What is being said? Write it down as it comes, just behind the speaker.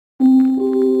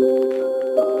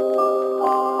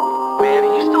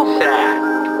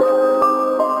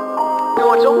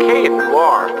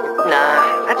are.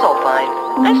 Nah, that's all fine.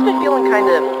 I've just been feeling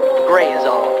kinda gray is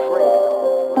all.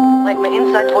 Like my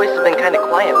inside voice has been kinda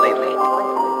quiet lately.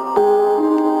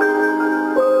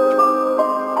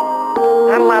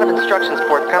 Not a lot of instructions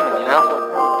forthcoming, you know?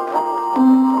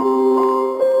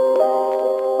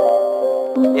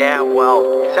 Yeah, well,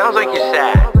 sounds like you're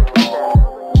sad.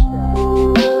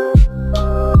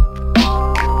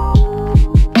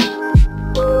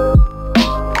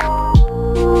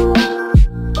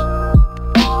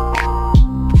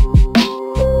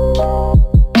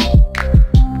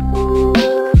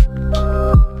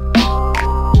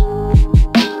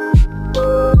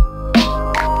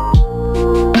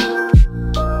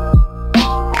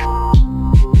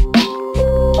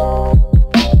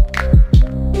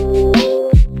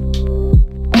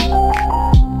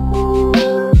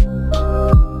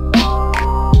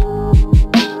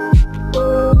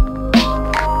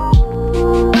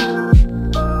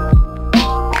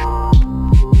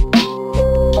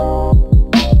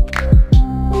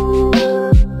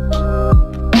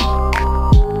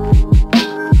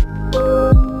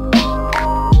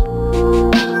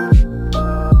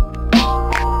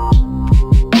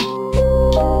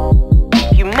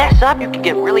 You could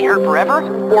get really hurt forever,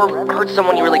 or hurt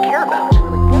someone you really care about.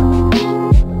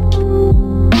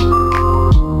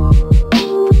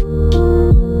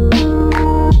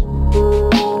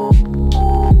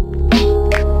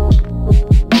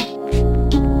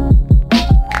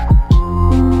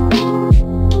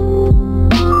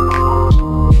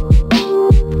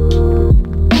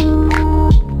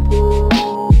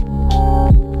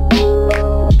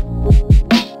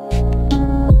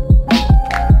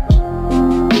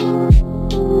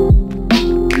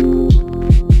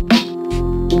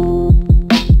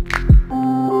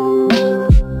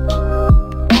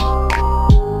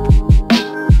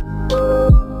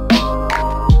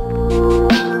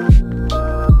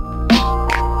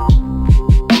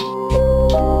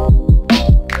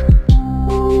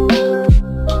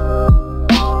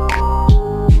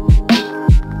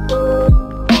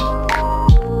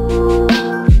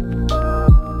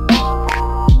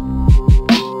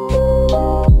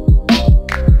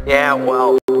 Yeah,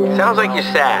 well, sounds like you're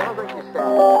sad.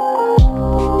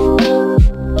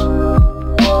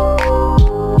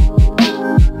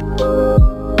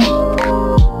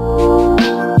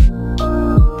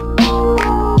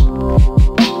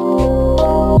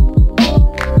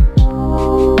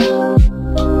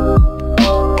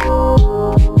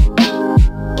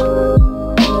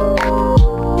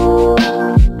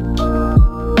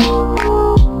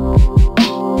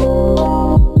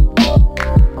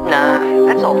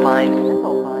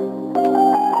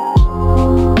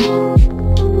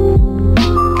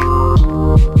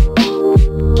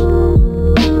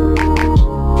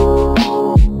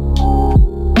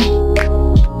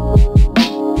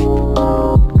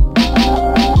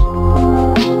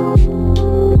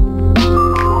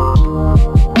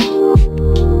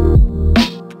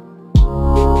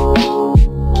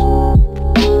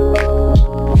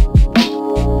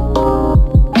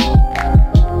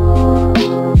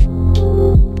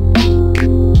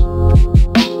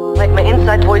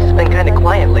 Voice has been kind of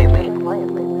quiet lately.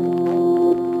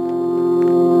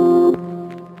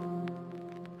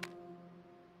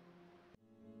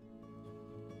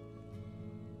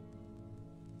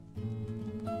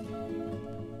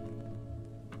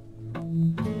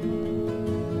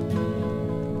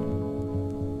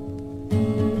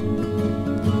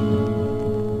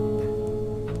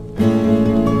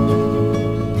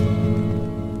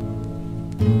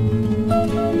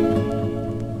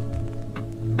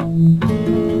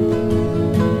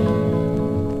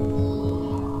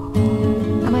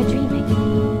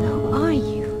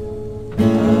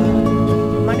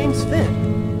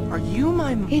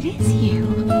 It is you.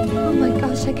 Oh my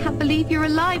gosh, I can't believe you're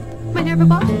alive. My nerve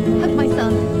bot, hug my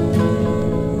son.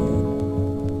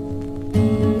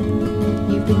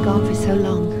 You've been gone for so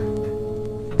long.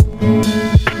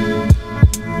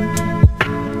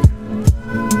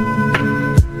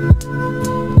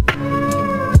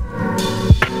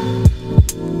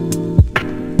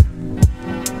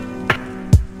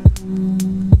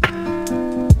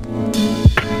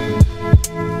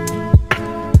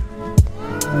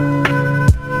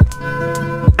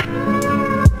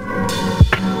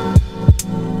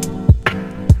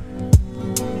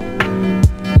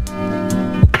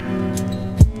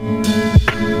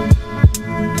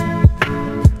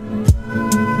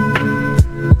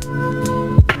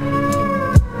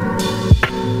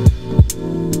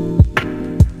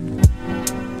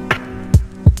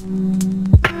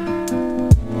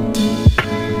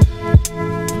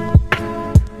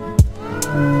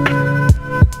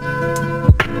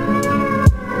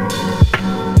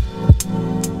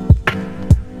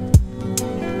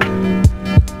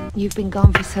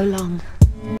 gone for so long.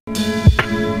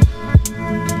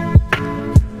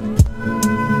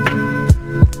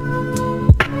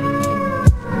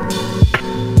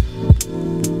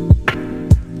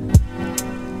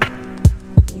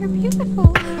 You're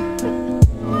beautiful.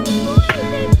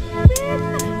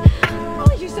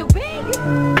 Oh, you're so big.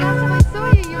 Last time I saw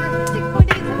you, you were 6.8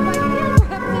 kilograms,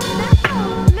 and now,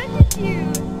 look at you.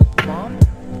 Mom?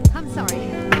 I'm sorry.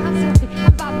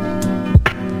 I'm babbling.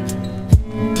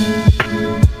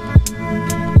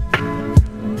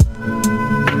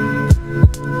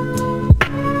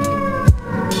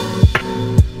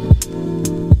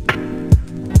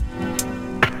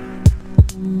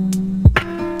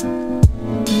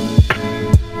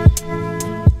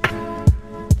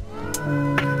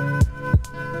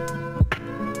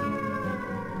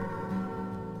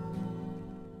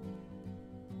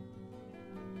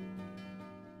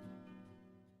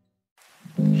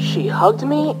 She hugged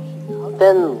me,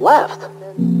 then left.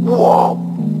 Whoa!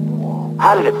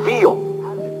 How did it feel?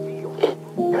 It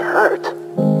hurt.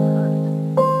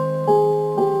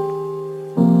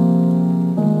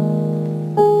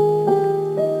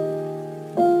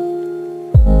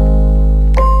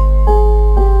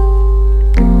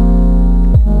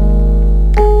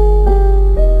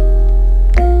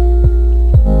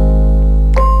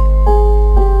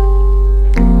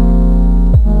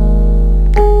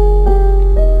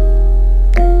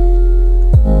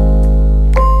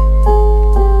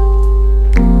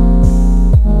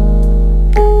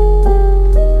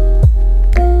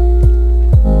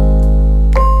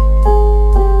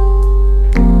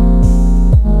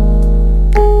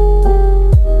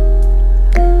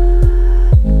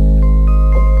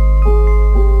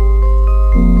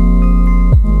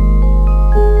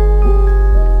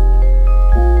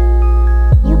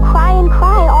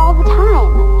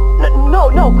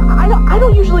 I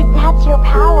don't usually... That's your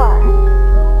power.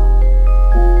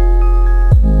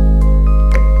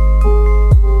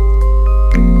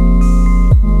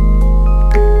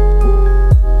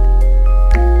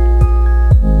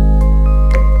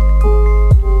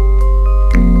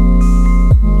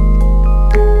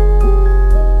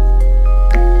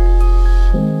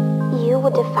 You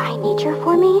would defy nature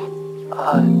for me?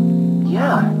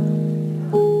 Yeah.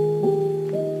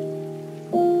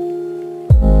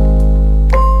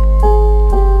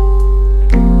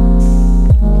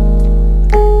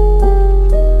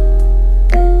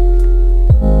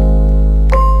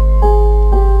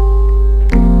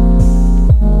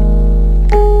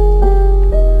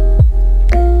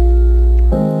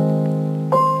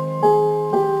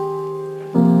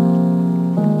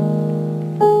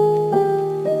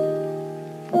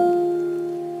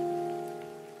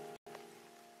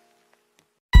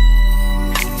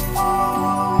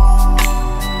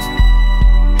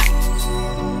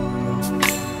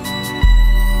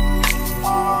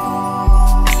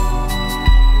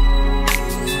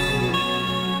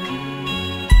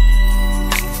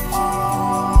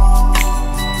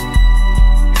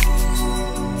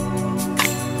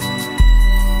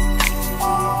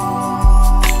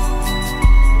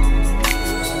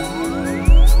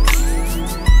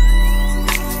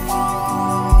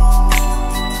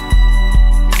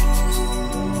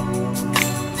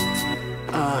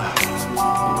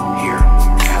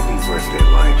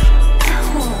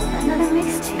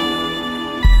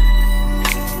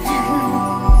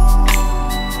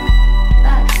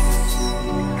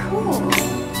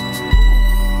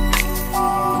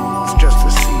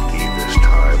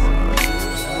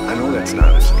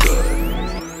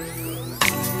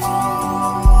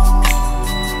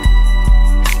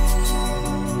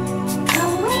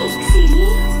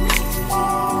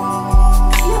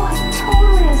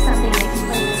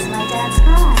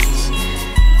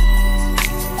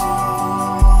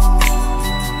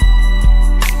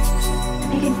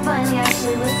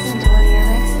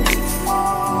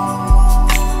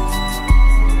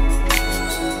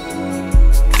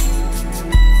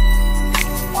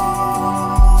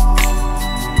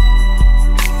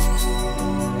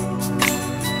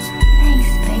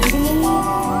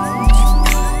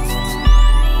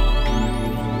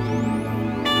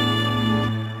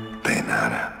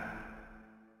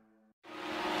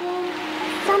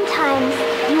 Sometimes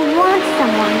you want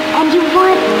someone and you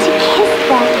want to kiss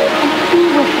them and be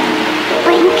with them,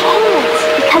 but you can't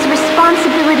because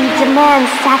responsibility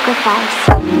demands sacrifice.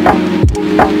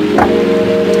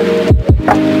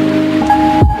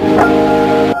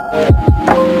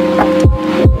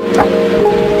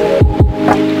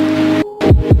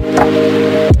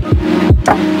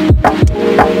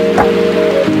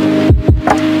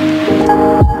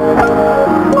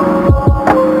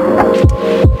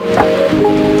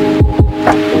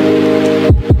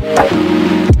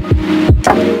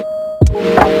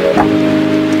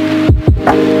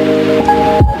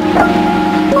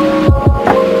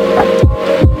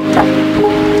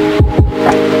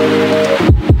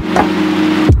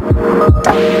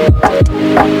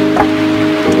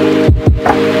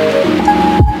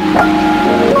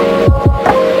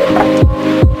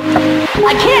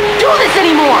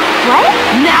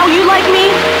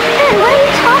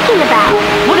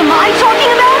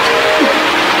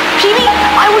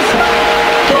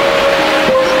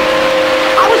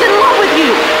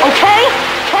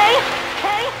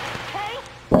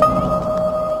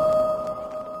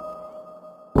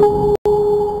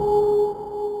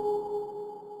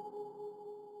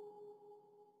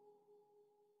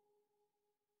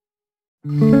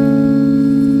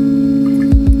 Bye.